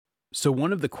So,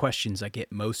 one of the questions I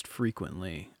get most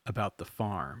frequently about the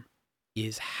farm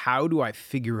is how do I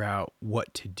figure out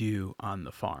what to do on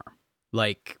the farm?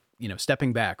 Like,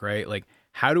 stepping back, right? Like,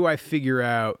 how do I figure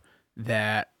out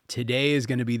that today is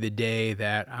going to be the day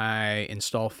that I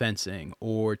install fencing,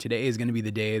 or today is going to be the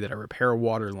day that I repair a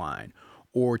water line,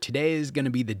 or today is going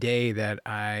to be the day that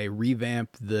I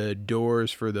revamp the doors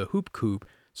for the hoop coop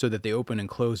so that they open and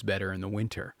close better in the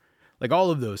winter? Like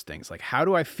all of those things. Like, how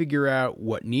do I figure out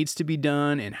what needs to be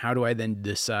done, and how do I then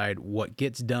decide what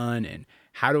gets done, and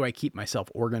how do I keep myself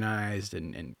organized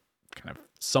and kind of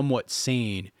somewhat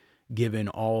sane given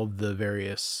all the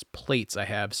various plates I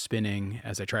have spinning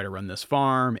as I try to run this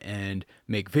farm and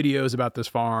make videos about this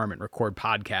farm and record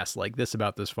podcasts like this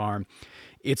about this farm?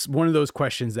 It's one of those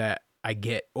questions that I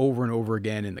get over and over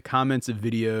again in the comments of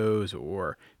videos,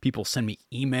 or people send me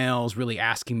emails really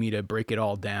asking me to break it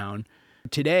all down.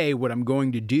 Today, what I'm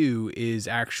going to do is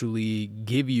actually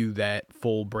give you that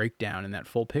full breakdown and that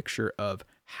full picture of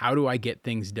how do I get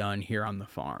things done here on the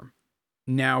farm.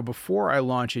 Now, before I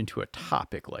launch into a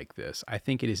topic like this, I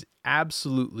think it is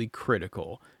absolutely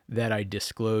critical that I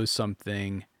disclose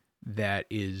something that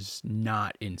is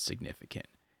not insignificant.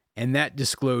 And that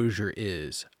disclosure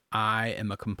is I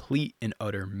am a complete and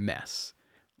utter mess.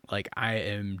 Like, I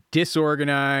am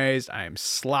disorganized, I am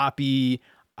sloppy,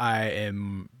 I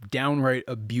am downright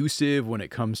abusive when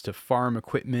it comes to farm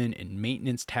equipment and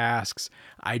maintenance tasks.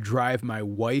 I drive my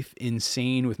wife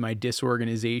insane with my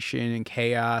disorganization and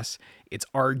chaos. It's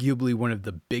arguably one of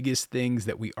the biggest things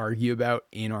that we argue about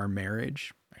in our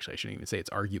marriage. Actually, I shouldn't even say it's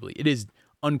arguably. It is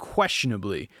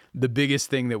unquestionably the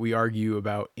biggest thing that we argue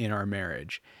about in our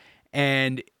marriage.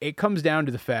 And it comes down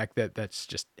to the fact that that's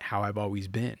just how I've always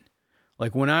been.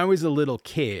 Like, when I was a little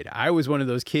kid, I was one of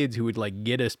those kids who would like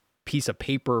get a piece of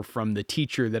paper from the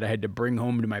teacher that I had to bring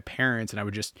home to my parents, and I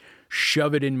would just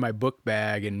shove it in my book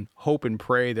bag and hope and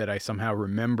pray that I somehow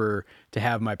remember to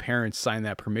have my parents sign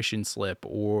that permission slip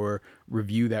or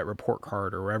review that report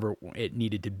card or wherever it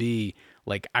needed to be.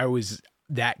 Like, I was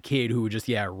that kid who would just,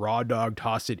 raw dog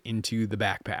toss it into the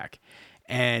backpack.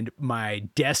 And my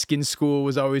desk in school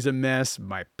was always a mess.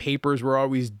 My papers were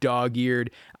always dog-eared.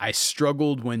 I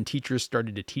struggled when teachers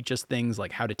started to teach us things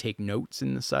like how to take notes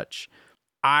and such.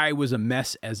 I was a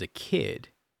mess as a kid,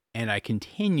 and I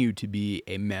continue to be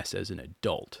a mess as an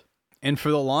adult. And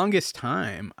for the longest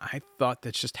time, I thought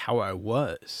that's just how I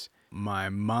was. My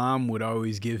mom would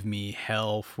always give me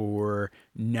hell for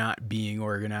not being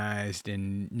organized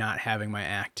and not having my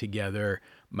act together.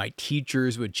 My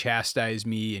teachers would chastise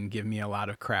me and give me a lot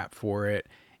of crap for it.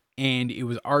 And it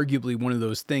was arguably one of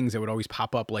those things that would always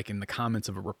pop up like in the comments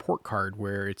of a report card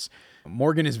where it's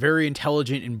Morgan is very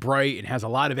intelligent and bright and has a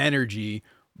lot of energy,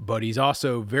 but he's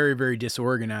also very, very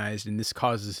disorganized, and this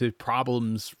causes his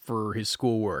problems for his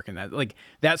schoolwork. And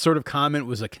that sort of comment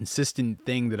was a consistent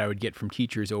thing that I would get from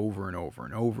teachers over and over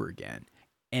and over again.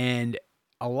 And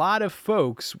a lot of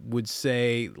folks would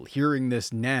say, hearing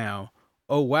this now,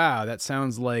 oh, wow, that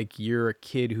sounds like you're a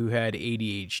kid who had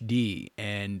ADHD.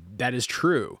 And that is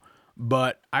true.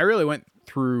 But I really went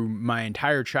through my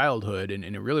entire childhood, and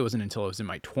it really wasn't until I was in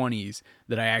my 20s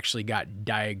that I actually got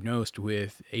diagnosed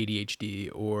with ADHD,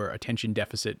 or attention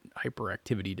deficit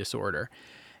hyperactivity disorder.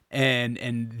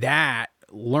 And that,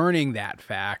 learning that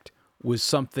fact was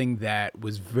something that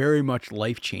was very much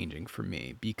life-changing for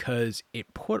me, because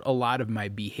it put a lot of my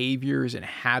behaviors and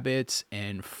habits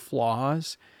and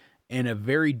flaws in a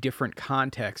very different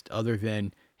context other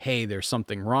than, hey, there's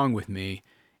something wrong with me.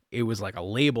 It was like a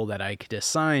label that I could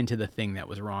assign to the thing that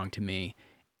was wrong to me.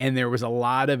 And there was a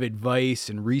lot of advice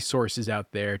and resources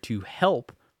out there to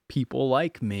help people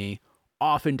like me,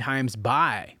 oftentimes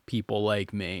by people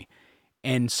like me.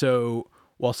 And so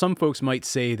while some folks might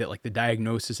say that like the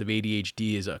diagnosis of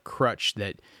ADHD is a crutch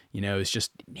that, is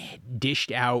just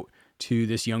dished out to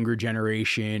this younger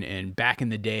generation, and back in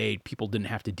the day, people didn't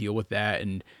have to deal with that,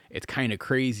 and it's kind of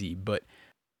crazy, but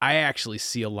I actually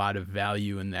see a lot of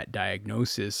value in that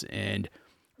diagnosis. And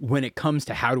when it comes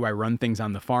to how do I run things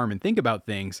on the farm and think about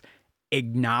things,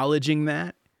 acknowledging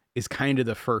that is kind of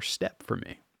the first step for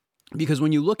me. Because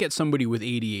when you look at somebody with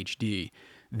ADHD,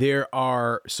 there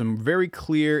are some very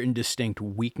clear and distinct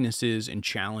weaknesses and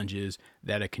challenges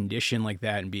that a condition like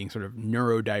that, and being sort of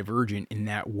neurodivergent in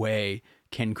that way,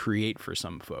 can create for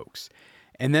some folks.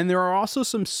 And then there are also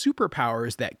some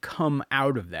superpowers that come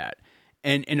out of that.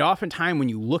 And oftentimes when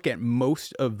you look at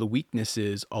most of the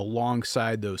weaknesses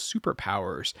alongside those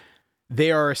superpowers,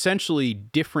 they are essentially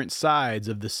different sides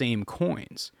of the same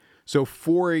coins. So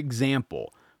for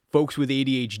example, folks with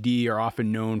ADHD are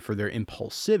often known for their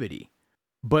impulsivity.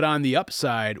 But on the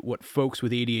upside, what folks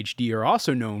with ADHD are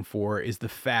also known for is the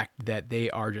fact that they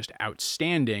are just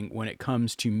outstanding when it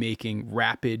comes to making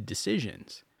rapid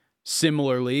decisions.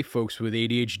 Similarly, folks with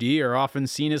ADHD are often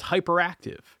seen as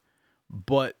hyperactive.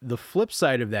 But the flip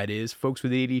side of that is folks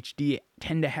with ADHD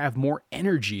tend to have more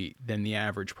energy than the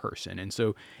average person. And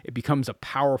so it becomes a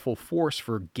powerful force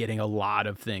for getting a lot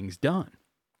of things done.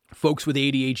 Folks with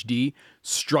ADHD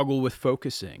struggle with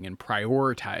focusing and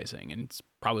prioritizing. And it's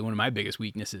probably one of my biggest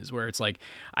weaknesses, where it's like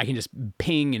I can just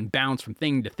ping and bounce from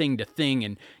thing to thing to thing,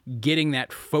 and getting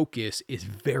that focus is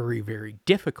very, very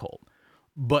difficult.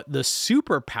 But the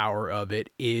superpower of it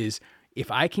is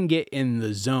if I can get in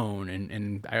the zone,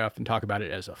 and I often talk about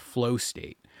it as a flow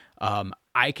state,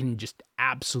 I can just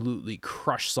absolutely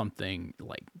crush something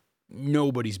like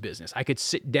nobody's business. I could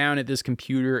sit down at this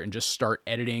computer and just start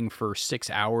editing for 6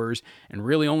 hours and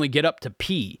really only get up to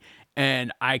pee.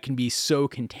 And I can be so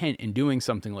content in doing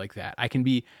something like that. I can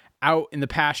be out in the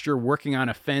pasture working on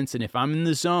a fence. And if I'm in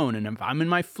the zone and if I'm in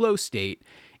my flow state,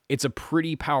 it's a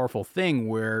pretty powerful thing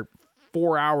where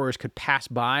 4 hours could pass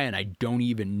by and I don't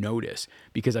even notice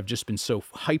because I've just been so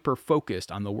hyper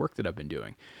focused on the work that I've been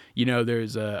doing. You know,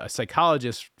 there's a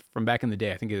psychologist from back in the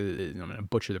day. I think I'm going to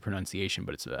butcher the pronunciation,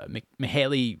 but it's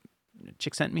Mihaly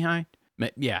Csikszentmihalyi.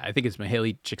 Yeah, I think it's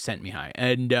Mihaly Csikszentmihalyi.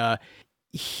 And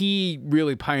he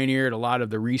really pioneered a lot of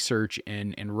the research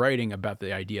and writing about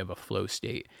the idea of a flow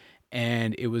state.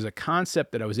 And it was a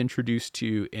concept that I was introduced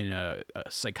to in a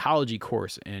psychology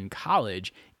course in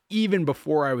college, even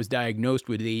before I was diagnosed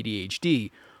with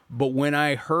ADHD. But when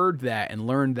I heard that and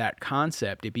learned that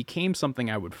concept, it became something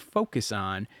I would focus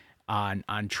on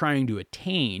trying to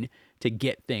attain to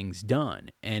get things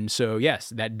done. And so, yes,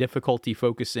 that difficulty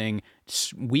focusing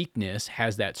weakness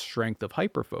has that strength of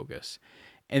hyperfocus.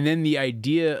 And then the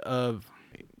idea of,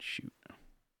 shoot,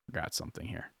 forgot something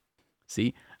here.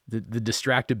 See, the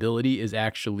distractibility is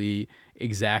actually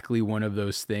exactly one of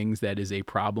those things that is a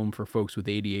problem for folks with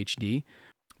ADHD.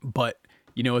 But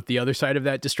you know what the other side of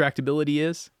that distractibility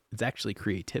is? It's actually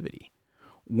creativity.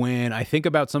 When I think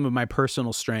about some of my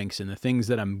personal strengths and the things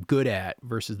that I'm good at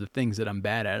versus the things that I'm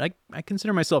bad at, I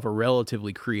consider myself a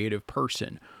relatively creative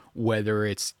person, whether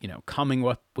it's, you know, coming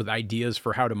up with ideas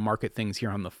for how to market things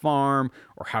here on the farm,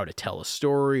 or how to tell a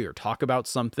story or talk about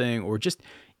something, or just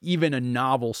even a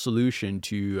novel solution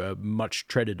to a much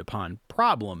treaded upon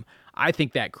problem. I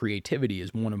think that creativity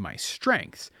is one of my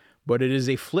strengths. But it is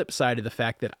a flip side of the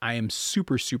fact that I am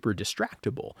super, super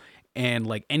distractible. And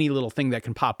like any little thing that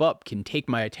can pop up can take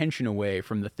my attention away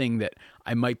from the thing that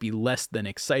I might be less than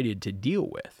excited to deal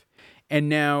with. And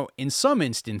now, in some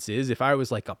instances, if I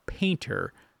was like a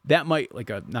painter, that might,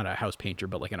 like not a house painter,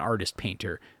 but like an artist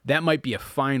painter, that might be a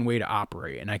fine way to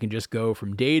operate. And I can just go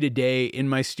from day to day in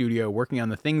my studio, working on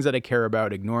the things that I care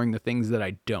about, ignoring the things that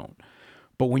I don't.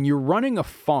 But when you're running a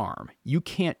farm, you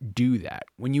can't do that.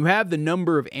 When you have the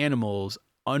number of animals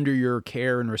under your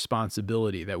care and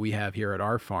responsibility that we have here at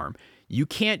our farm, you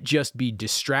can't just be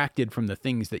distracted from the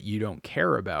things that you don't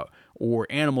care about, or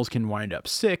animals can wind up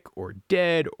sick or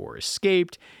dead or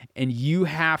escaped. And you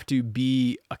have to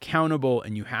be accountable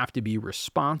and you have to be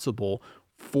responsible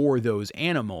for those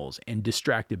animals, and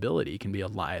distractibility can be a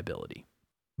liability.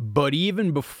 But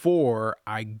even before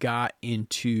I got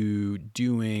into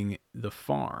doing the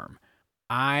farm,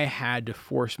 I had to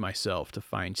force myself to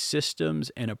find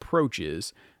systems and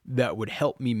approaches that would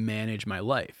help me manage my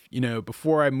life. You know,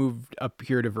 before I moved up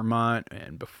here to Vermont,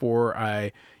 and before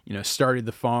I, started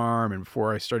the farm, and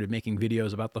before I started making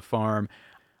videos about the farm,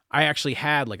 I actually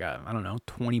had like a,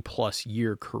 20 plus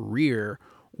year career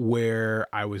where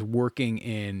I was working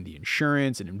in the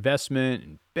insurance and investment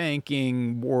and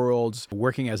banking worlds,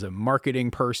 working as a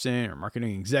marketing person or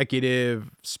marketing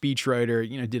executive, speechwriter,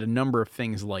 did a number of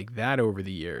things like that over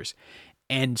the years.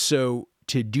 And so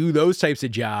to do those types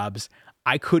of jobs,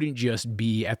 I couldn't just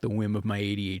be at the whim of my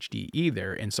ADHD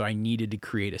either. And so I needed to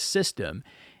create a system.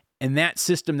 And that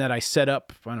system that I set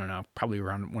up, probably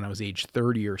around when I was age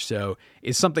 30 or so,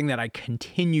 is something that I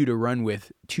continue to run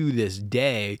with to this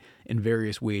day in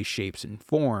various ways, shapes, and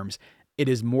forms. It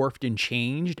has morphed and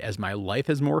changed as my life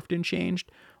has morphed and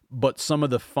changed, but some of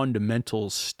the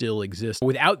fundamentals still exist.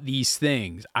 Without these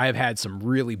things, I've had some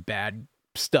really bad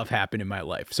stuff happen in my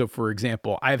life. So for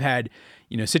example, I've had,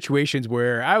 situations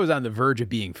where I was on the verge of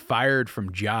being fired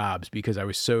from jobs because I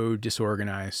was so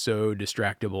disorganized, so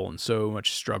distractible, and so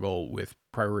much struggle with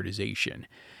prioritization.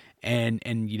 And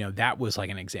that was like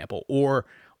an example. Or,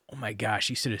 oh my gosh,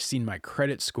 you should have seen my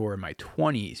credit score in my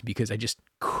 20s because I just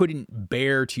couldn't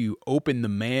bear to open the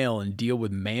mail and deal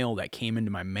with mail that came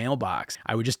into my mailbox.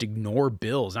 I would just ignore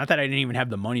bills. Not that I didn't even have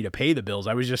the money to pay the bills.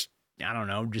 I was just I don't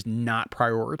know, just not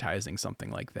prioritizing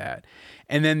something like that.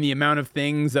 And then the amount of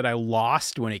things that I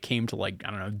lost when it came to like, I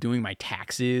don't know, doing my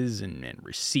taxes and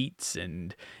receipts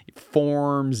and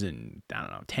forms and I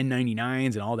don't know,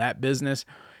 1099s and all that business,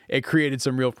 it created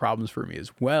some real problems for me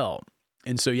as well.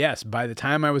 And so, yes, by the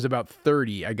time I was about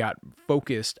 30, I got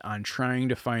focused on trying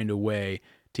to find a way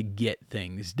to get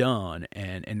things done.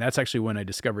 And that's actually when I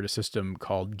discovered a system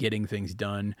called Getting Things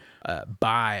Done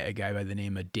by a guy by the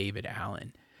name of David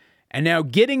Allen. And now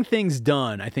getting things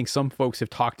done, I think some folks have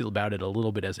talked about it a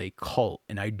little bit as a cult,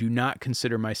 and I do not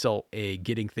consider myself a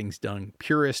getting things done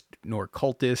purist nor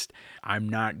cultist. I'm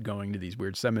not going to these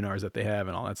weird seminars that they have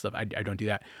and all that stuff. I don't do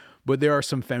that. But there are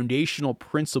some foundational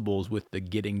principles with the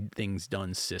getting things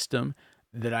done system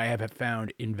that I have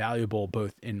found invaluable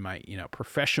both in my,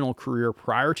 professional career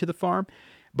prior to the farm,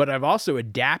 but I've also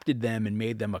adapted them and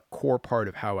made them a core part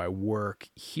of how I work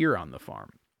here on the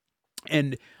farm.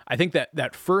 And I think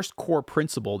that first core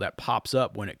principle that pops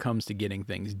up when it comes to getting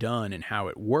things done and how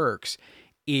it works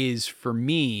is, for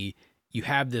me, you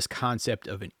have this concept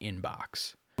of an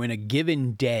inbox. In a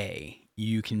given day,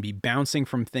 you can be bouncing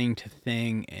from thing to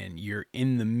thing and you're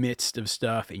in the midst of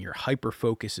stuff and your hyper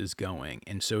focus is going.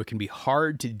 And so it can be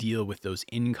hard to deal with those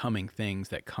incoming things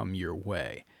that come your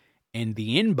way. And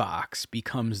the inbox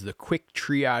becomes the quick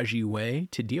triage way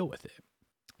to deal with it.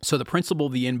 So the principle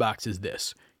of the inbox is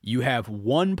this. You have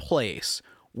one place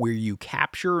where you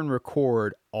capture and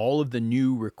record all of the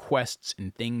new requests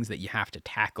and things that you have to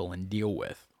tackle and deal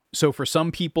with. So for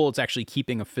some people, it's actually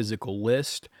keeping a physical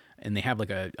list, and they have like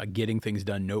a getting things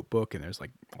done notebook, and there's like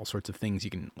all sorts of things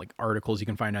like articles you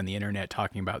can find on the internet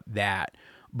talking about that.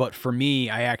 But for me,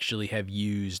 I actually have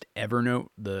used Evernote,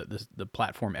 the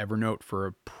platform Evernote, for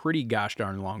a pretty gosh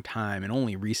darn long time. And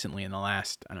only recently in the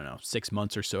last, 6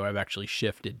 months or so, I've actually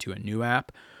shifted to a new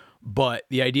app. But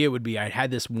the idea would be I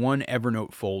had this one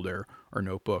Evernote folder or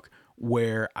notebook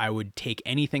where I would take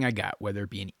anything I got, whether it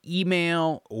be an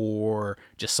email or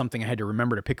just something I had to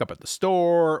remember to pick up at the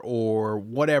store or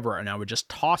whatever, and I would just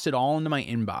toss it all into my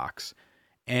inbox.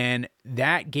 And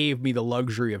that gave me the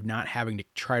luxury of not having to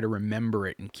try to remember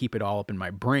it and keep it all up in my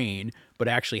brain, but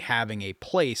actually having a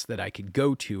place that I could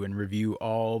go to and review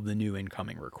all the new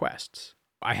incoming requests.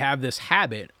 I have this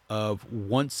habit of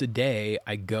once a day,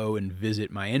 I go and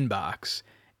visit my inbox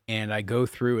and I go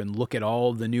through and look at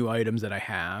all the new items that I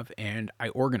have and I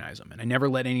organize them. And I never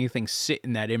let anything sit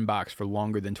in that inbox for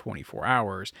longer than 24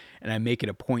 hours. And I make it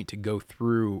a point to go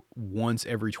through once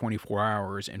every 24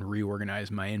 hours and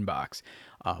reorganize my inbox.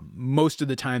 Most of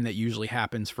the time that usually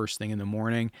happens first thing in the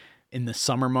morning. In the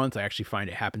summer months, I actually find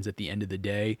it happens at the end of the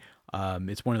day.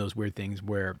 It's one of those weird things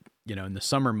where, in the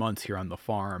summer months here on the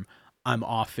farm, I'm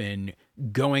often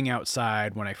going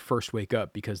outside when I first wake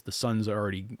up because the sun's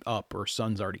already up or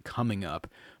sun's already coming up.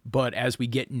 But as we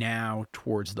get now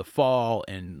towards the fall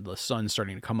and the sun's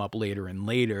starting to come up later and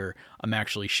later, I'm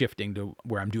actually shifting to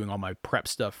where I'm doing all my prep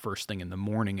stuff first thing in the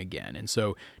morning again. And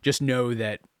so just know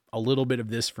that a little bit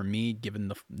of this for me, given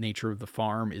the nature of the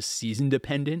farm, is season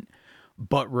dependent.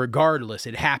 But regardless,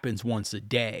 it happens once a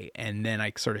day. And then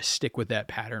I sort of stick with that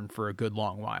pattern for a good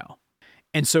long while.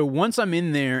 And so once I'm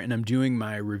in there and I'm doing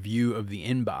my review of the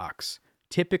inbox,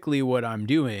 typically what I'm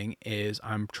doing is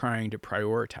I'm trying to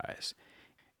prioritize.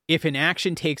 If an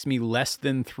action takes me less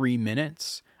than 3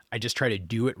 minutes, I just try to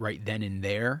do it right then and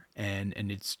there. And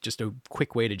it's just a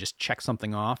quick way to just check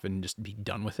something off and just be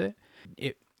done with it.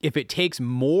 If it takes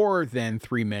more than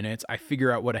 3 minutes, I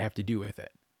figure out what I have to do with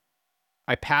it.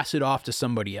 I pass it off to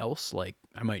somebody else. Like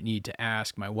I might need to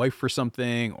ask my wife for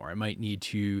something, or I might need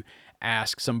to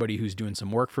ask somebody who's doing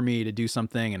some work for me to do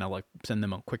something, and I'll send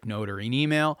them a quick note or an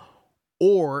email,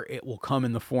 or it will come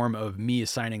in the form of me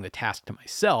assigning the task to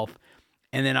myself,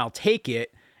 and then I'll take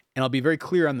it and I'll be very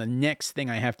clear on the next thing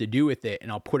I have to do with it, and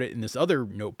I'll put it in this other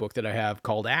notebook that I have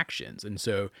called actions. And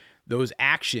so those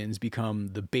actions become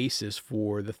the basis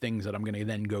for the things that I'm going to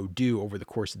then go do over the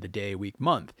course of the day, week,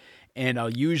 month. And I'll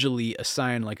usually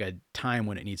assign like a time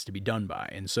when it needs to be done by.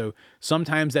 And so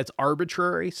sometimes that's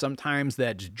arbitrary. Sometimes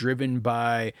that's driven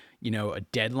by, a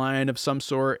deadline of some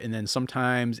sort. And then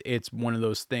sometimes it's one of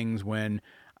those things when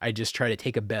I just try to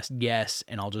take a best guess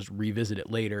and I'll just revisit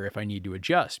it later if I need to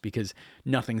adjust, because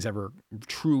nothing's ever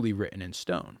truly written in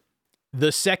stone.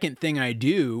 The second thing I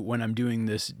do when I'm doing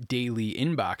this daily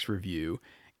inbox review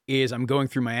is I'm going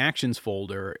through my actions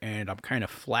folder and I'm kind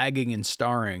of flagging and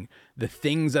starring the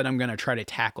things that I'm going to try to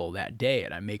tackle that day.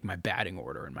 And I make my batting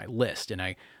order and my list, and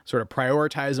I sort of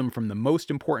prioritize them from the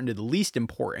most important to the least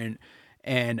important.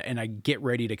 And I get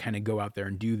ready to kind of go out there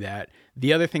and do that.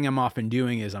 The other thing I'm often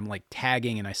doing is I'm like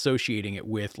tagging and associating it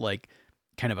with like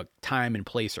kind of a time and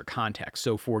place or context.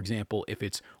 So for example, if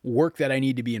it's work that I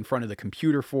need to be in front of the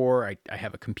computer for, I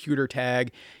have a computer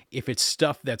tag. If it's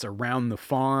stuff that's around the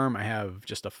farm, I have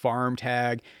just a farm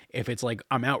tag. If it's like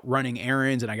I'm out running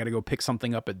errands and I got to go pick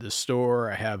something up at the store,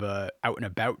 I have a out and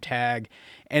about tag.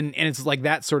 And it's like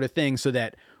that sort of thing, so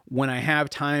that when I have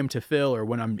time to fill, or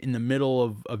when I'm in the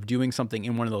middle of doing something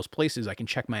in one of those places, I can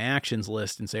check my actions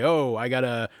list and say, oh, I got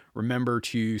to remember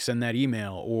to send that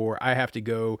email, or I have to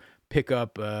go pick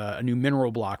up a new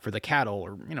mineral block for the cattle,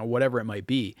 or, whatever it might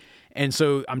be. And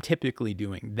so I'm typically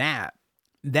doing that.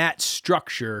 That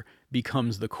structure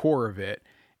becomes the core of it.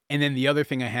 And then the other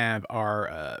thing I have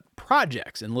are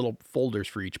projects and little folders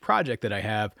for each project that I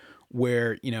have,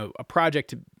 where, a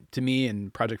project to me,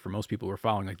 and project for most people who are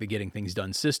following like the Getting Things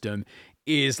Done system,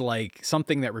 is like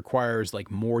something that requires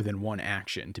like more than one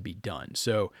action to be done.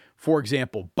 So for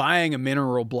example, buying a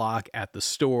mineral block at the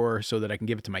store so that I can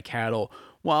give it to my cattle,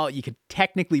 while you could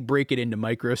technically break it into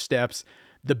micro steps,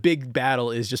 the big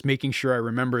battle is just making sure I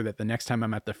remember that the next time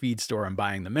I'm at the feed store, I'm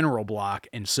buying the mineral block.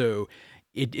 And so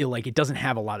it doesn't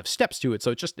have a lot of steps to it.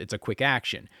 So it's a quick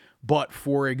action. But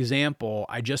for example,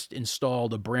 I just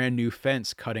installed a brand new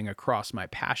fence cutting across my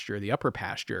pasture, the upper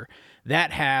pasture,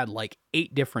 that had like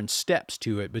 8 different steps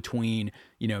to it, between,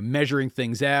 measuring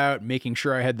things out, making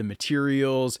sure I had the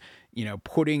materials,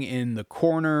 putting in the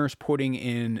corners, putting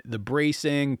in the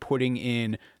bracing, putting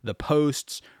in the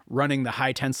posts, running the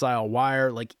high tensile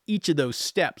wire. Like each of those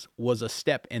steps was a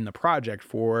step in the project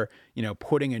for,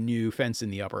 putting a new fence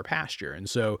in the upper pasture. And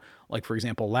so, like, for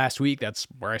example, last week, that's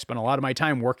where I spent a lot of my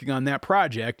time working on that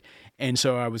project. And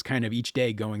so I was kind of each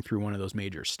day going through one of those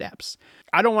major steps.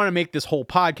 I don't want to make this whole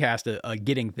podcast a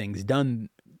Getting Things Done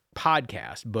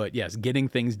podcast, but yes, Getting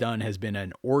Things Done has been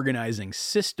an organizing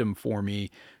system for me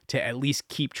to at least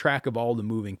keep track of all the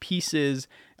moving pieces.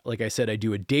 Like I said, I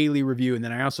do a daily review, and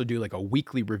then I also do like a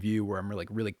weekly review where I'm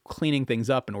really cleaning things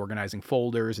up and organizing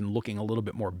folders and looking a little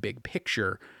bit more big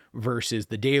picture, versus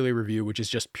the daily review, which is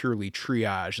just purely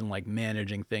triage and like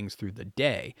managing things through the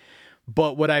day.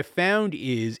 But what I found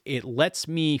is it lets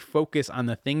me focus on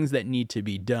the things that need to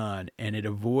be done, and it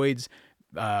avoids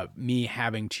me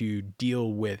having to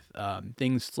deal with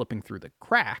things slipping through the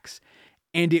cracks.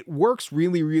 And it works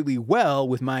really, really well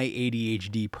with my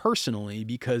ADHD personally,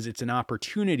 because it's an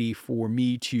opportunity for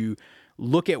me to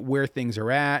look at where things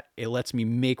are at. It lets me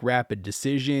make rapid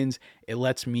decisions. It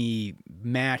lets me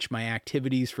match my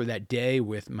activities for that day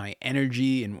with my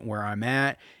energy and where I'm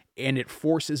at. And it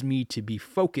forces me to be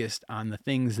focused on the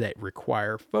things that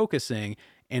require focusing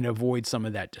and avoid some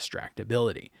of that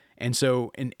distractibility. And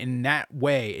so in that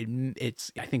way,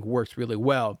 it's I think works really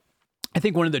well. I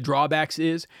think one of the drawbacks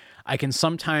is I can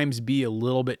sometimes be a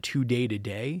little bit too day to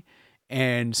day.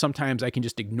 And sometimes I can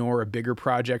just ignore a bigger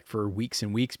project for weeks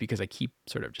and weeks because I keep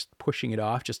sort of just pushing it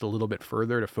off just a little bit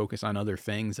further to focus on other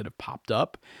things that have popped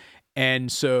up.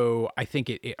 And so I think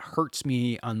it hurts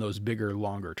me on those bigger,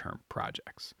 longer term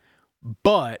projects.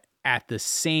 But at the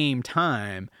same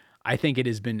time, I think it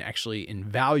has been actually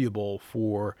invaluable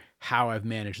for how I've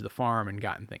managed the farm and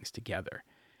gotten things together.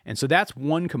 And so that's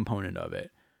one component of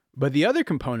it. But the other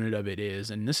component of it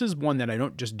is, and this is one that I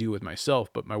don't just do with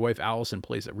myself, but my wife Allison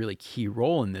plays a really key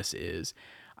role in this, is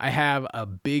I have a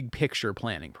big picture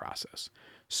planning process.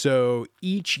 So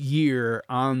each year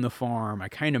on the farm, I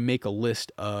kind of make a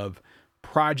list of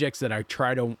projects that I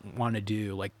try to want to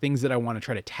do, like things that I want to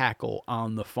try to tackle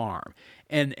on the farm.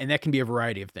 And that can be a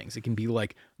variety of things. It can be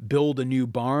like build a new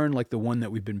barn, like the one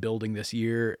that we've been building this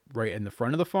year right in the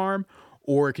front of the farm.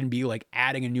 Or it can be like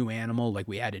adding a new animal, like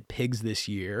we added pigs this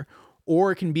year.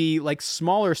 Or it can be like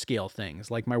smaller scale things,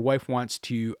 like my wife wants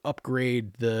to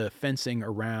upgrade the fencing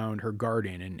around her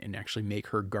garden and actually make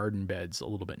her garden beds a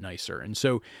little bit nicer. And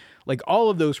so like all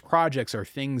of those projects are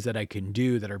things that I can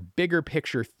do that are bigger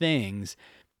picture things.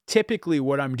 Typically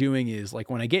what I'm doing is like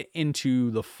when I get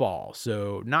into the fall,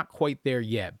 so not quite there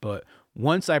yet, but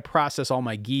once I process all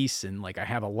my geese and like I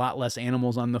have a lot less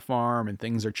animals on the farm and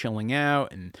things are chilling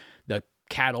out and the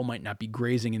cattle might not be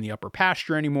grazing in the upper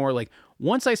pasture anymore. Like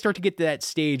once I start to get to that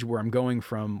stage where I'm going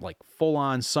from like full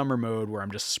on summer mode, where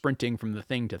I'm just sprinting from the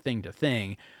thing to thing to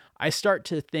thing, I start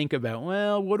to think about,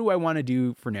 well, what do I want to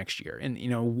do for next year? And,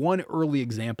 one early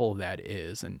example of that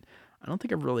is, and I don't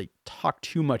think I've really talked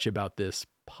too much about this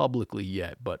publicly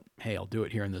yet, but hey, I'll do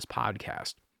it here in this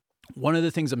podcast. One of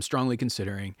the things I'm strongly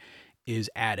considering is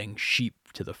adding sheep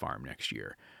to the farm next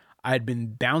year. I'd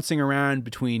been bouncing around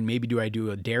between maybe do I do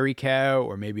a dairy cow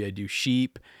or maybe I do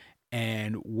sheep.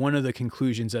 And one of the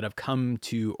conclusions that I've come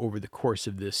to over the course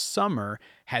of this summer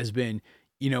has been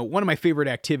one of my favorite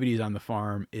activities on the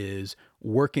farm is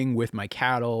working with my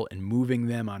cattle and moving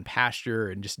them on pasture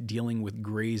and just dealing with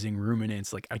grazing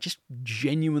ruminants. Like, I just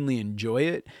genuinely enjoy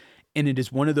it. And it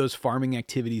is one of those farming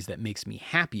activities that makes me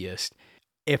happiest.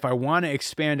 If I want to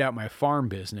expand out my farm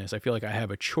business, I feel like I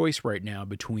have a choice right now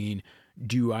between,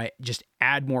 do I just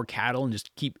add more cattle and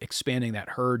just keep expanding that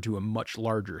herd to a much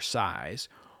larger size?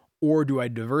 Or do I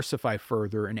diversify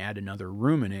further and add another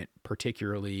ruminant,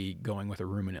 particularly going with a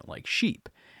ruminant like sheep?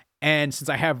 And since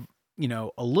I have,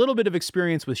 a little bit of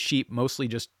experience with sheep, mostly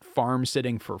just farm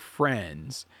sitting for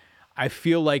friends, I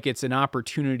feel like it's an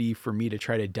opportunity for me to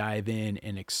try to dive in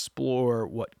and explore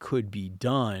what could be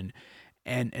done.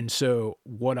 And so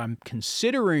what I'm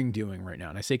considering doing right now,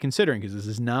 and I say considering because this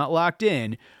is not locked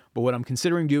in, but what I'm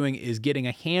considering doing is getting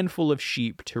a handful of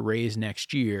sheep to raise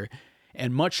next year.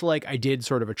 And much like I did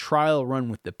sort of a trial run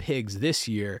with the pigs this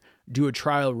year, do a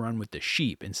trial run with the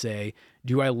sheep and say,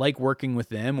 do I like working with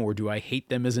them or do I hate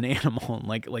them as an animal? And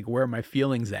like where are my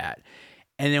feelings at?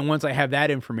 And then once I have that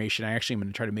information, I actually am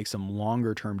going to try to make some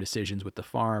longer term decisions with the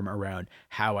farm around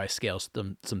how I scale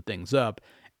some things up.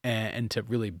 And to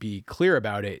really be clear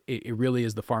about it, it really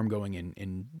is the farm going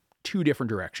in two different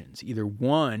directions. Either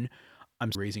one,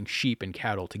 I'm raising sheep and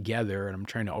cattle together and I'm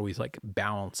trying to always like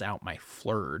balance out my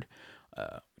FLIRD,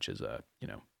 which is a,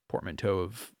 portmanteau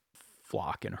of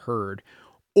flock and herd.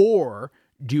 Or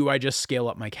do I just scale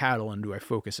up my cattle and do I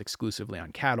focus exclusively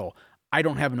on cattle? I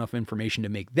don't have enough information to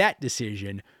make that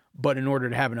decision, but in order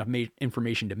to have enough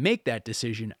information to make that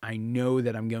decision, I know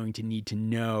that I'm going to need to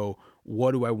know,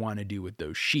 what do I want to do with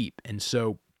those sheep? And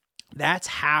so that's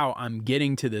how I'm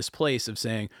getting to this place of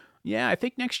saying, yeah, I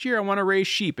think next year I want to raise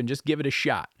sheep and just give it a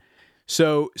shot.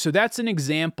 So that's an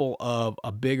example of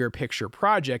a bigger picture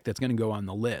project that's going to go on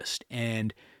the list.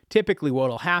 And typically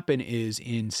what'll happen is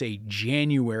in, say,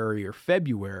 January or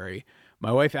February,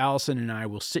 my wife Allison and I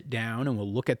will sit down and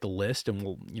we'll look at the list and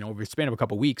we'll, over the span of a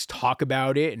couple of weeks, talk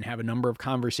about it and have a number of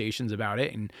conversations about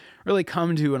it and really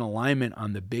come to an alignment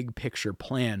on the big picture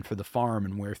plan for the farm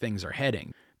and where things are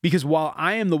heading. Because while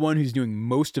I am the one who's doing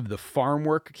most of the farm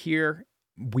work here,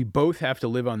 we both have to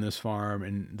live on this farm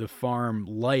and the farm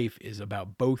life is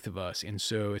about both of us. And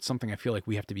so it's something I feel like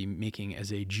we have to be making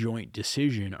as a joint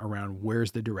decision around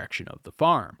where's the direction of the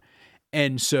farm.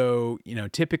 And so,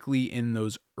 typically in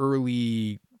those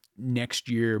early next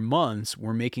year months,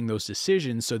 we're making those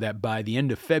decisions so that by the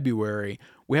end of February,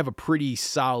 we have a pretty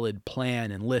solid plan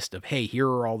and list of, hey, here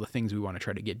are all the things we want to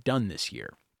try to get done this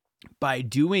year. By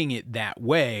doing it that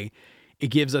way, it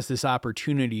gives us this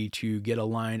opportunity to get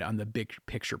aligned on the big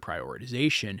picture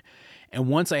prioritization. And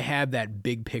once I have that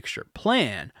big picture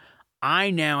plan, I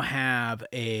now have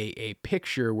a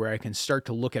picture where I can start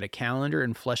to look at a calendar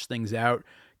and flesh things out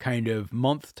kind of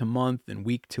month to month and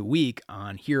week to week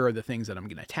on here are the things that I'm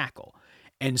going to tackle.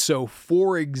 And so,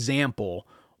 for example,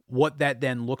 what that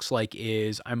then looks like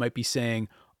is I might be saying,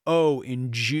 oh,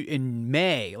 in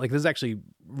May, like this is actually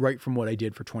right from what I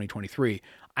did for 2023.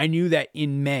 I knew that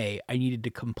in May, I needed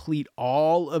to complete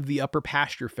all of the upper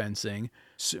pasture fencing.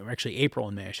 So actually April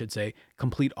and May, I should say,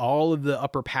 complete all of the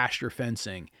upper pasture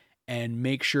fencing and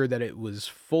make sure that it was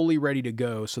fully ready to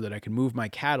go so that I could move my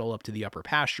cattle up to the upper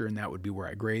pasture, and that would be where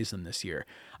I graze them this year.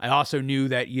 I also knew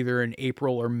that either in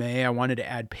April or May, I wanted to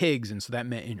add pigs, and so that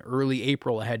meant in early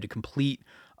April, I had to complete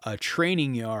a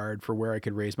training yard for where I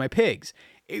could raise my pigs.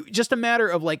 Just a matter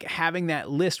of like having that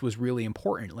list was really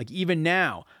important. Like even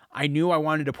now, I knew I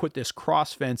wanted to put this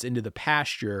cross fence into the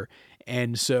pasture,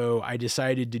 and so I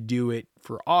decided to do it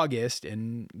for August,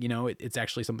 and it's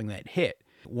actually something that hit.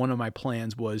 One of my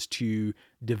plans was to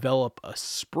develop a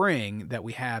spring that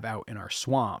we have out in our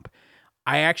swamp.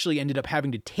 I actually ended up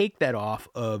having to take that off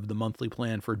of the monthly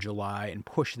plan for July and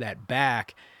push that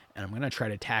back. And I'm going to try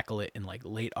to tackle it in like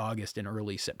late August and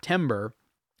early September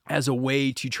as a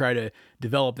way to try to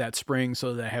develop that spring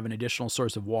so that I have an additional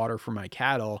source of water for my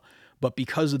cattle. But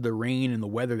because of the rain and the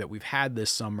weather that we've had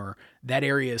this summer, that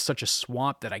area is such a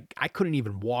swamp that I couldn't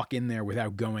even walk in there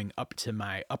without going up to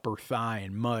my upper thigh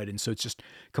in mud. And so it's just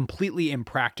completely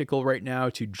impractical right now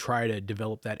to try to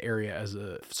develop that area as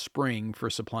a spring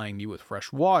for supplying me with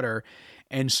fresh water.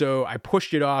 And so I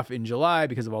pushed it off in July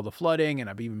because of all the flooding, and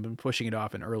I've even been pushing it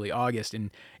off in early August. And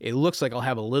it looks like I'll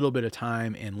have a little bit of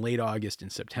time in late August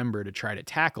and September to try to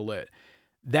tackle it.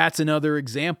 That's another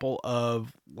example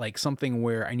of like something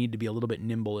where I need to be a little bit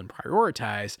nimble and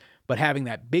prioritize, but having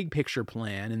that big picture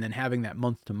plan and then having that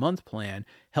month to month plan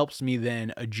helps me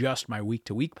then adjust my week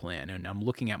to week plan. And I'm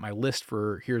looking at my list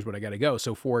for here's what I got to go.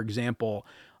 So for example,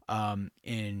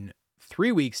 in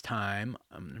 3 weeks time,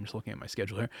 I'm just looking at my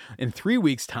schedule here. In 3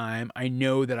 weeks time, I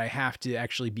know that I have to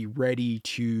actually be ready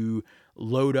to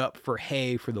load up for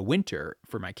hay for the winter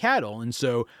for my cattle. And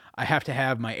so I have to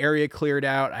have my area cleared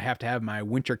out. I have to have my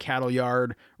winter cattle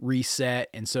yard reset.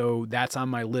 And so that's on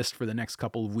my list for the next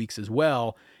couple of weeks as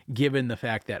well, given the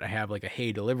fact that I have like a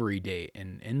hay delivery date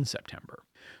in September.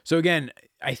 So again,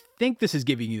 I think this is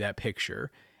giving you that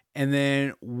picture. And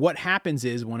then what happens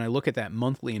is when I look at that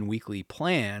monthly and weekly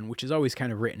plan, which is always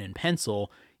kind of written in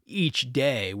pencil, each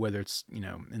day, whether it's,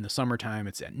 in the summertime,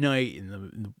 it's at night, in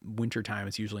the wintertime,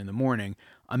 it's usually in the morning,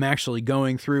 I'm actually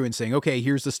going through and saying, okay,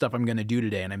 here's the stuff I'm going to do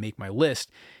today. And I make my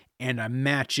list and I'm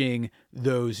matching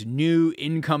those new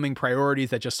incoming priorities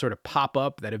that just sort of pop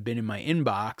up that have been in my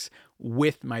inbox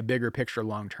with my bigger picture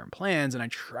long-term plans. And I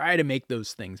try to make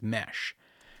those things mesh.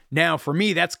 Now, for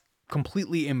me, that's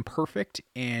completely imperfect,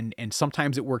 and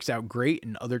sometimes it works out great,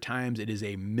 and other times it is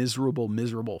a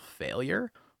miserable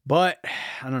failure. But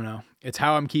I don't know. It's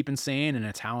how I'm keeping sane, and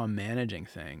it's how I'm managing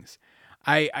things.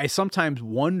 I sometimes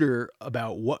wonder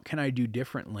about what can I do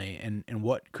differently and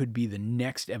what could be the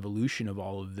next evolution of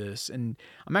all of this. And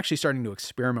I'm actually starting to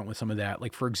experiment with some of that.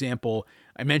 Like, for example,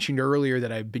 I mentioned earlier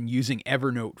that I've been using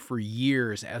Evernote for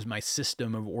years as my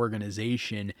system of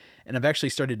organization. And I've actually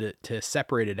started to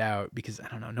separate it out because, I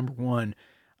don't know, number one,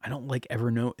 I don't like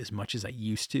Evernote as much as I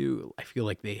used to. I feel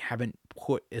like they haven't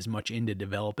put as much into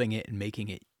developing it and making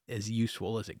it as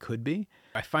useful as it could be.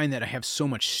 I find that I have so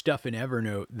much stuff in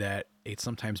Evernote that it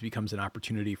sometimes becomes an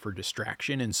opportunity for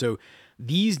distraction. And so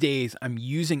these days I'm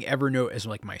using Evernote as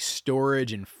like my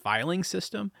storage and filing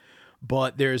system.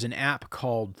 But there's an app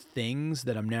called Things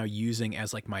that I'm now using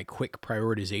as like my quick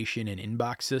prioritization and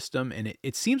inbox system. And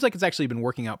it seems like it's actually been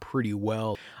working out pretty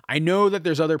well. I know that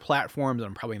there's other platforms, and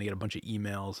I'm probably gonna get a bunch of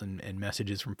emails and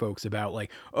messages from folks about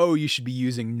like, oh, you should be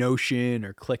using Notion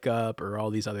or ClickUp or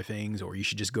all these other things, or you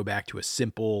should just go back to a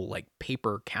simple like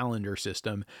paper calendar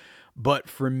system. But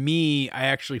for me, I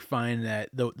actually find that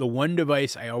the one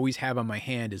device I always have on my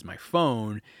hand is my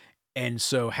phone. And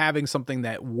so having something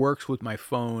that works with my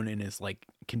phone and is like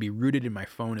can be rooted in my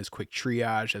phone as quick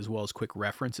triage as well as quick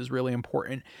reference is really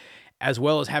important, as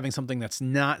well as having something that's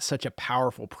not such a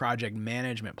powerful project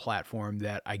management platform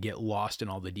that I get lost in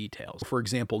all the details. For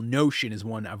example, Notion is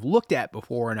one I've looked at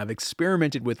before and I've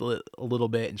experimented with a little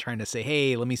bit and trying to say,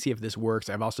 hey, let me see if this works.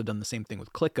 I've also done the same thing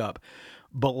with ClickUp,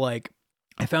 but like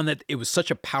I found that it was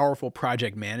such a powerful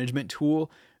project management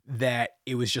tool that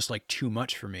it was just like too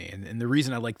much for me. And the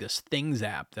reason I like this Things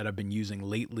app that I've been using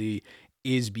lately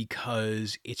is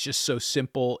because it's just so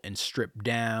simple and stripped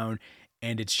down.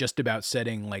 And it's just about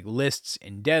setting like lists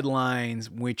and deadlines,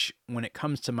 which when it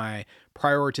comes to my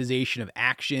prioritization of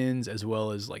actions, as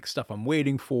well as like stuff I'm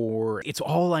waiting for, it's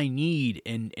all I need.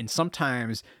 And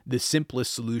sometimes the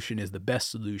simplest solution is the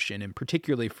best solution. And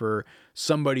particularly for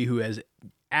somebody who is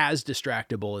as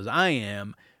distractible as I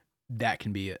am, that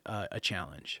can be a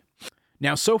challenge.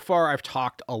 Now, so far, I've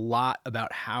talked a lot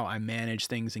about how I manage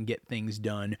things and get things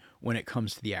done when it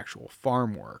comes to the actual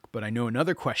farm work. But I know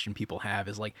another question people have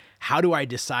is like, how do I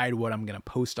decide what I'm going to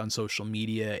post on social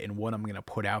media and what I'm going to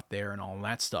put out there and all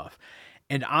that stuff?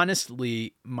 And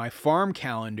honestly, my farm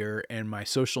calendar and my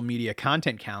social media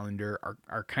content calendar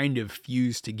are kind of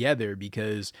fused together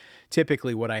because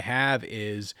typically what I have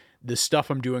is the stuff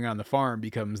I'm doing on the farm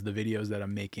becomes the videos that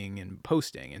I'm making and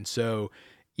posting. And so,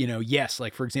 yes,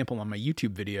 like for example, on my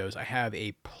YouTube videos, I have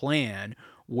a plan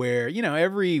where,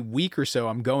 every week or so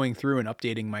I'm going through and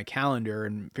updating my calendar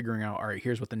and figuring out, all right,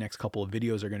 here's what the next couple of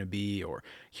videos are going to be, or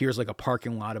here's like a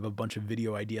parking lot of a bunch of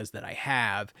video ideas that I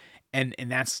have. And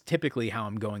that's typically how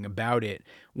I'm going about it.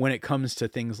 When it comes to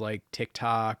things like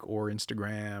TikTok or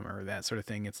Instagram or that sort of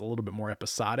thing, it's a little bit more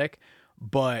episodic,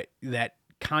 but that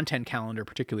content calendar,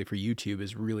 particularly for YouTube,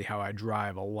 is really how I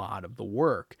drive a lot of the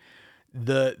work.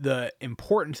 The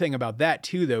important thing about that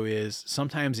too, though, is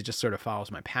sometimes it just sort of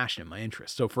follows my passion and my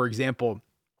interest. So for example,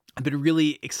 I've been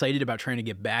really excited about trying to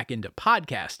get back into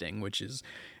podcasting, which is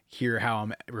here how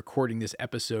I'm recording this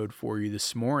episode for you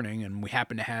this morning. And we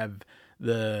happen to have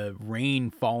the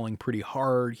rain falling pretty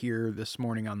hard here this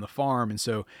morning on the farm. And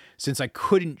so since I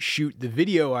couldn't shoot the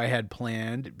video I had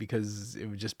planned because it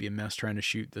would just be a mess trying to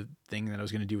shoot the thing that I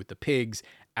was going to do with the pigs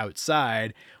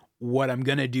outside, what I'm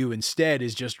going to do instead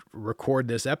is just record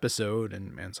this episode.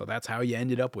 And so that's how you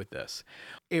ended up with this.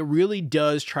 It really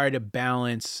does try to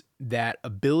balance that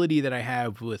ability that I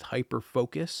have with hyper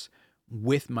focus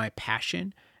with my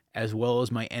passion, as well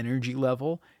as my energy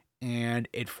level. And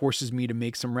it forces me to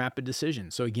make some rapid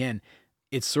decisions. So again,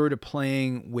 it's sort of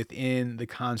playing within the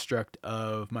construct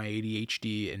of my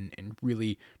ADHD and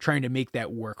really trying to make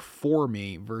that work for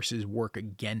me versus work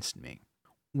against me.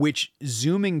 which,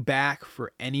 zooming back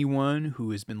for anyone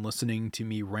who has been listening to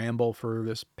me ramble for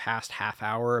this past half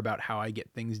hour about how I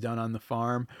get things done on the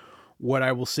farm, what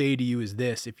I will say to you is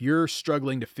this: if you're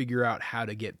struggling to figure out how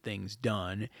to get things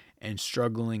done and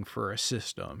struggling for a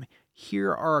system,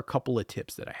 here are a couple of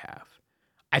tips that I have.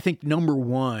 I think number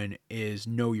one is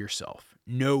know yourself.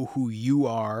 Know who you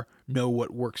are, know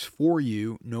what works for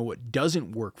you, know what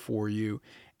doesn't work for you,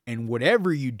 and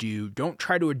whatever you do, don't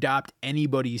try to adopt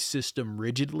anybody's system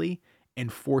rigidly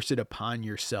and force it upon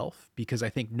yourself, because I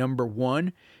think number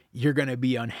one, you're going to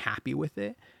be unhappy with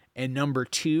it, and number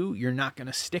two, you're not going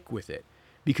to stick with it.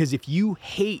 Because if you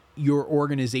hate your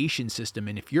organization system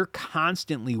and if you're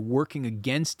constantly working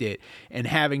against it and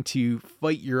having to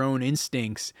fight your own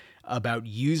instincts about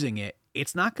using it,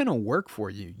 it's not going to work for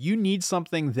you. You need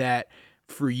something that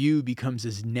for you becomes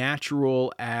as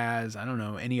natural as, I don't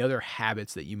know, any other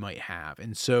habits that you might have.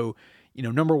 And so,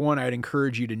 number one, I'd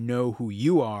encourage you to know who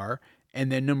you are.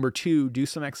 And then number two, do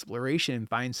some exploration and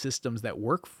find systems that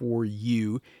work for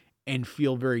you and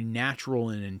feel very natural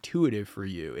and intuitive for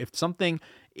you. If something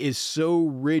is so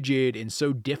rigid and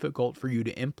so difficult for you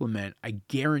to implement, I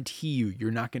guarantee you're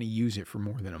not going to use it for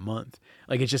more than a month.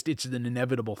 Like it's an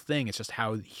inevitable thing. It's just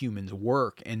how humans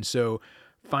work. And so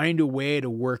find a way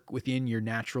to work within your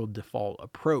natural default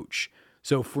approach.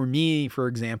 So for me, for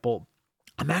example,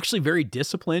 I'm actually very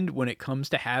disciplined when it comes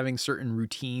to having certain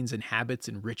routines and habits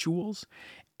and rituals.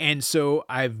 And so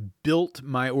I've built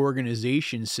my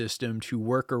organization system to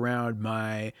work around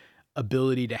my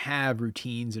ability to have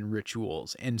routines and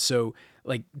rituals. And so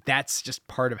that's just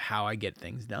part of how I get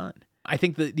things done. I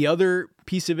think that the other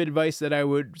piece of advice that I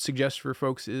would suggest for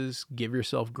folks is give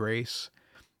yourself grace.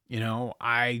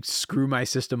 I screw my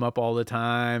system up all the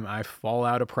time. I fall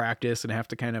out of practice and have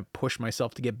to kind of push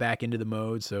myself to get back into the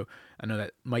mode. So I know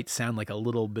that might sound like a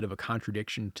little bit of a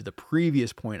contradiction to the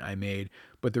previous point I made,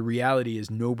 but the reality is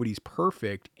nobody's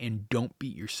perfect, and don't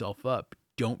beat yourself up.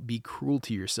 Don't be cruel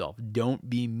to yourself. Don't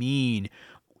be mean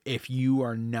if you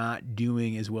are not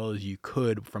doing as well as you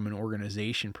could from an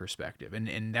organization perspective.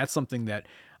 And that's something that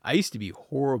I used to be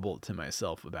horrible to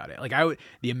myself about it.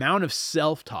 The amount of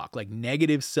self-talk,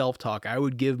 negative self-talk I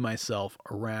would give myself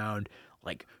around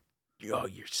oh,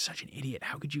 you're such an idiot.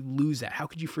 How could you lose that? How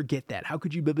could you forget that? How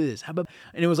could you do this? And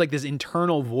it was like this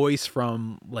internal voice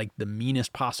from the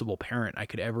meanest possible parent I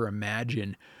could ever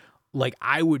imagine.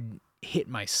 I would hit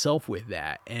myself with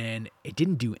that, and it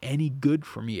didn't do any good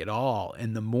for me at all.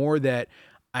 And the more that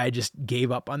I just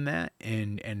gave up on that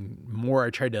and more I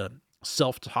tried to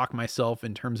self-talk myself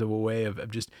in terms of a way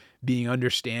of just being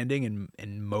understanding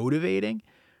and motivating,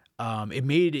 it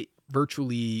made it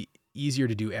virtually easier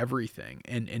to do everything.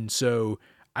 And so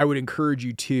I would encourage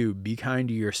you to be kind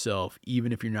to yourself,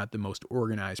 even if you're not the most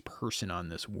organized person on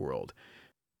this world,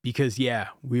 because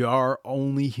we are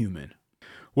only human.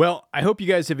 Well, I hope you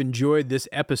guys have enjoyed this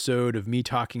episode of me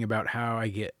talking about how I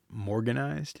get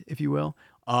Morganized, if you will,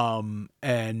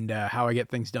 and how I get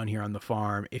things done here on the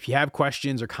farm. If you have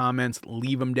questions or comments,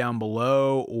 leave them down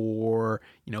below, or,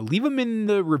 leave them in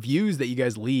the reviews that you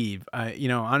guys leave.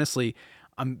 Honestly,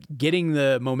 I'm getting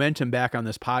the momentum back on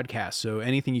this podcast. So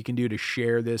anything you can do to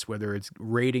share this, whether it's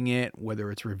rating it,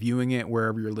 whether it's reviewing it,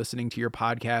 wherever you're listening to your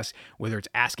podcast, whether it's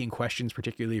asking questions,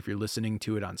 particularly if you're listening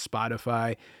to it on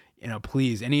Spotify,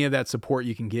 please, any of that support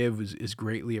you can give is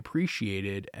greatly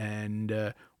appreciated, and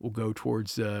will go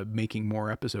towards making more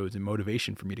episodes and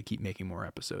motivation for me to keep making more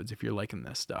episodes if you're liking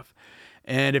this stuff.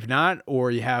 And if not,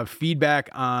 or you have feedback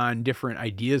on different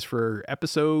ideas for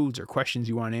episodes or questions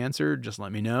you want answered, just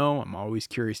let me know. I'm always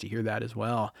curious to hear that as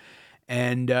well.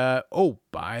 And,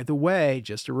 by the way,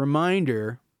 just a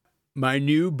reminder, my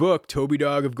new book, Toby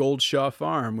Dog of Goldshaw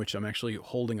Farm, which I'm actually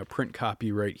holding a print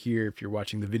copy right here if you're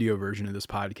watching the video version of this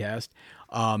podcast,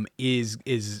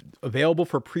 is available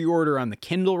for pre-order on the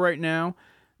Kindle right now.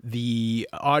 The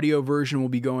audio version will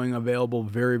be going available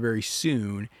very, very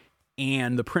soon,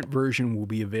 and the print version will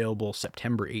be available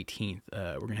September 18th.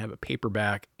 We're going to have a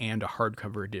paperback and a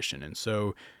hardcover edition, and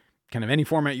so kind of any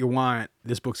format you want,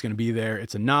 this book's going to be there.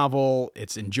 It's a novel.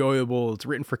 It's enjoyable. It's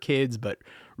written for kids, but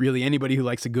really anybody who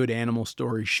likes a good animal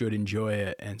story should enjoy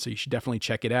it. And so you should definitely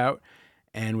check it out.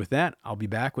 And with that, I'll be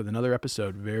back with another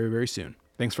episode very, very soon.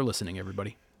 Thanks for listening,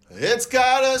 everybody. It's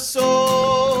got a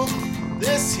soul,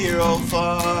 this hero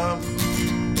farm.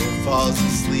 It falls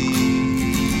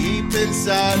asleep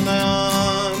inside my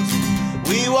arms.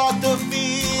 We walk the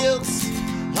fields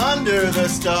under the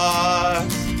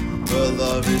stars. For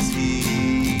love is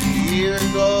here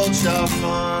in Goldshaw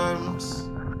Farm.